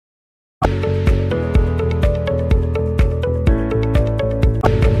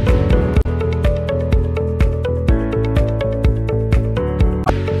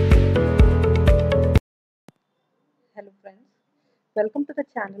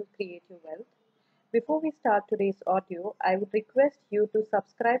channel createURWealth. Before we start today's audio, I would request you to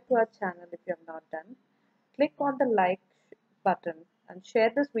subscribe to our channel if you have not done. Click on the like button and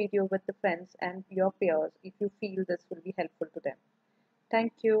share this video with the friends and your peers if you feel this will be helpful to them.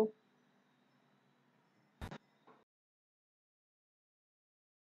 Thank you.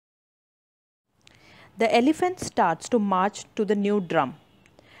 The elephant starts to march to the new drum.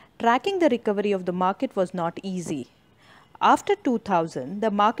 Tracking the recovery of the market was not easy. After 2000, the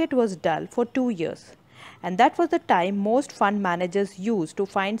market was dull for 2 years, and that was the time most fund managers used to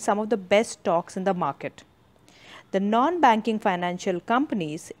find some of the best stocks in the market. The non-banking financial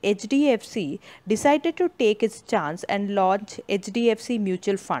companies, HDFC, decided to take its chance and launch HDFC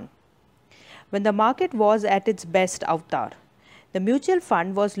Mutual Fund. When the market was at its best avatar, the mutual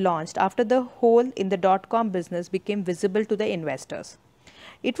fund was launched after the hole in the dot-com business became visible to the investors.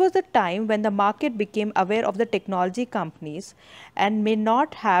 It was the time when the market became aware of the technology companies and may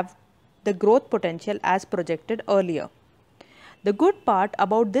not have the growth potential as projected earlier. The good part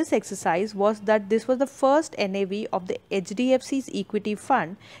about this exercise was that this was the first NAV of the HDFC's equity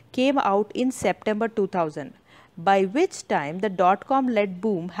fund came out in September 2000, by which time the dot-com-led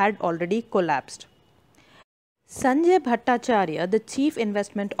boom had already collapsed. Sanjay Bhattacharya, the Chief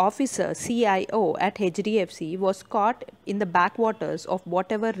Investment Officer (CIO) at HDFC, was caught in the backwaters of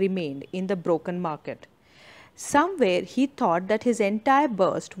whatever remained in the broken market. Somewhere he thought that his entire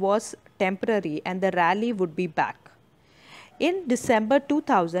burst was temporary and the rally would be back. In December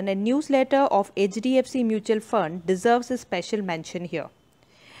 2000, a newsletter of HDFC Mutual Fund deserves a special mention here.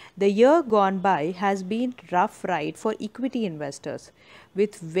 The year gone by has been a rough ride for equity investors,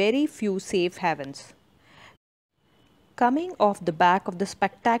 with very few safe havens. Coming off the back of the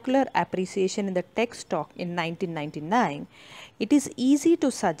spectacular appreciation in the tech stock in 1999, it is easy to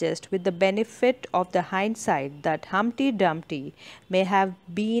suggest with the benefit of the hindsight that Humpty Dumpty may have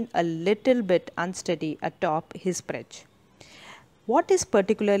been a little bit unsteady atop his perch. What is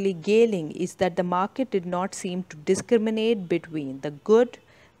particularly galling is that the market did not seem to discriminate between the good,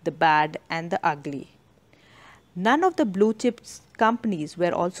 the bad and the ugly. None of the blue chip companies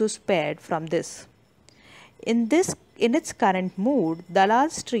were also spared from this. In its current mood, Dalal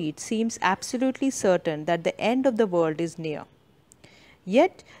Street seems absolutely certain that the end of the world is near.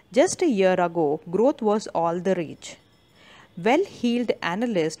 Yet, just a year ago, growth was all the rage. Well-heeled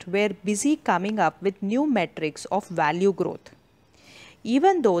analysts were busy coming up with new metrics of value growth,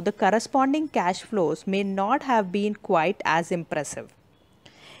 even though the corresponding cash flows may not have been quite as impressive.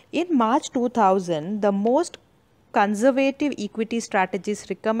 In March 2000, the most conservative equity strategies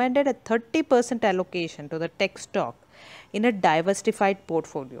recommended a 30% allocation to the tech stock in a diversified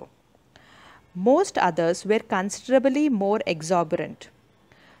portfolio. Most others were considerably more exorbitant.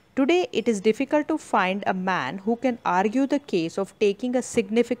 Today, it is difficult to find a man who can argue the case of taking a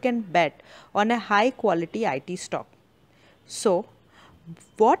significant bet on a high-quality IT stock. So,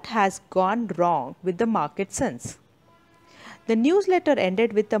 what has gone wrong with the market since? The newsletter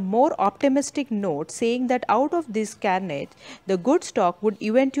ended with a more optimistic note saying that out of this carnage, the good stock would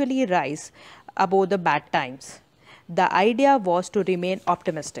eventually rise above the bad times. The idea was to remain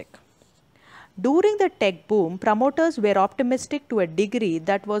optimistic. During the tech boom, promoters were optimistic to a degree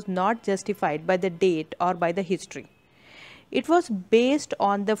that was not justified by the date or by the history. It was based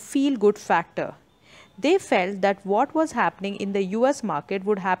on the feel-good factor. They felt that what was happening in the US market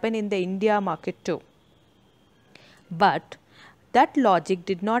would happen in the India market too. But that logic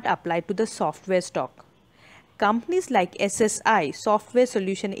did not apply to the software stock. Companies like SSI, Software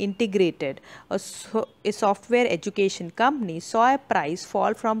Solution Integrated, a software education company, saw a price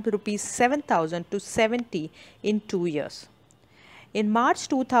fall from Rs 7,000 to 70 in 2 years. In March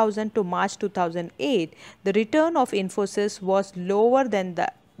 2000 to March 2008, the return of Infosys was lower than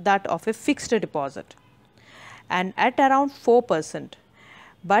that of a fixed deposit, and at around 4%.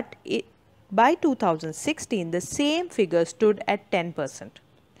 But by 2016, the same figure stood at 10%.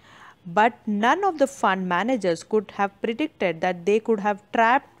 But none of the fund managers could have predicted that they could have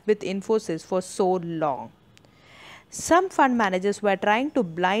trapped with Infosys for so long. Some fund managers were trying to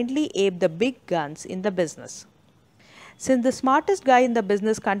blindly ape the big guns in the business. Since the smartest guy in the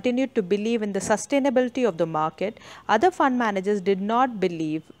business continued to believe in the sustainability of the market, other fund managers did not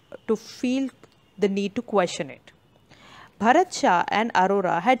feel the need to question it. Bharat Shah and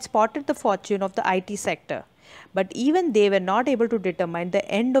Arora had spotted the fortune of the IT sector, but even they were not able to determine the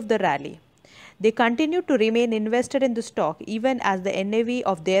end of the rally. They continued to remain invested in the stock even as the NAV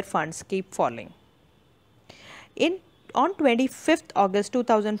of their funds kept falling. On 25th August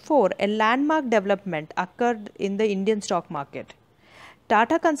 2004, a landmark development occurred in the Indian stock market.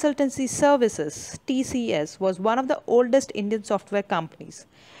 Tata Consultancy Services (TCS) was one of the oldest Indian software companies.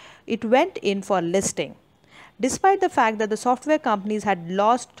 It went in for listing. Despite the fact that the software companies had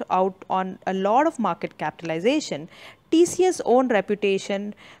lost out on a lot of market capitalization, TCS' own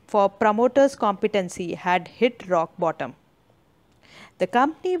reputation for promoters' competency had hit rock bottom. The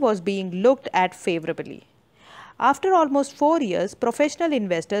company was being looked at favorably. After almost 4 years, professional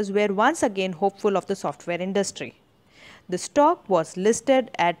investors were once again hopeful of the software industry. The stock was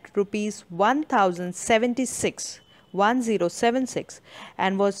listed at rupees 1076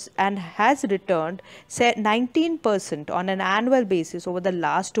 and has returned 19% on an annual basis over the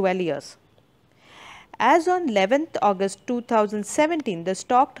last 12 years. As on 11th August 2017, the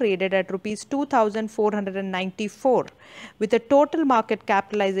stock traded at rupees 2494 with a total market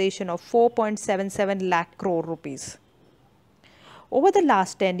capitalization of 4.77 lakh crore rupees. Over the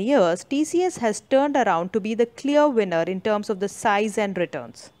last 10 years, TCS has turned around to be the clear winner in terms of the size and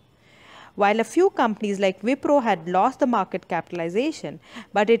returns. While a few companies like Wipro had lost the market capitalization,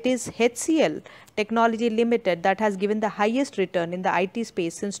 but it is HCL Technology Limited that has given the highest return in the IT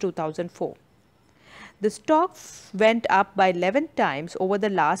space since 2004. The stock went up by 11 times over the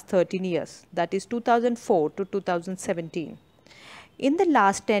last 13 years, that is 2004 to 2017. In the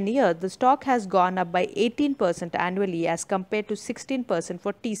last 10 years, the stock has gone up by 18% annually as compared to 16%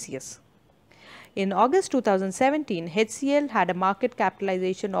 for TCS. In August 2017, HCL had a market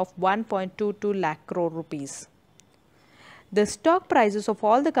capitalization of 1.22 lakh crore rupees. The stock prices of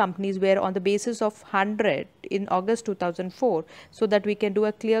all the companies were on the basis of 100 in August 2004 so that we can do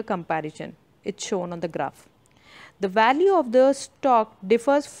a clear comparison. It's shown on the graph. The value of the stock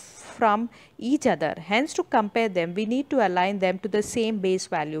differs from each other. Hence, to compare them, we need to align them to the same base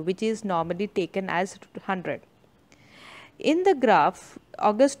value, which is normally taken as 100. In the graph,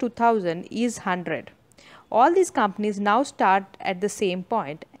 August 2000 is 100. All these companies now start at the same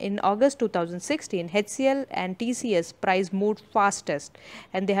point. In August 2016, HCL and TCS price moved fastest,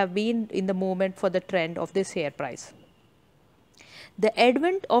 and they have been in the movement for the trend of this share price. The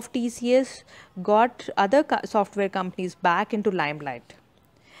advent of TCS got other software companies back into limelight.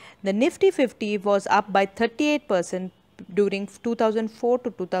 The Nifty 50 was up by 38% during 2004 to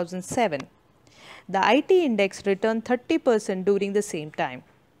 2007. The IT index returned 30% during the same time.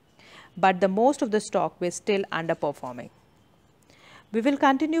 But the most of the stock was still underperforming. We will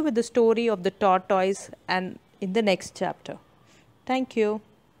continue with the story of the tortoise and in the next chapter. Thank you.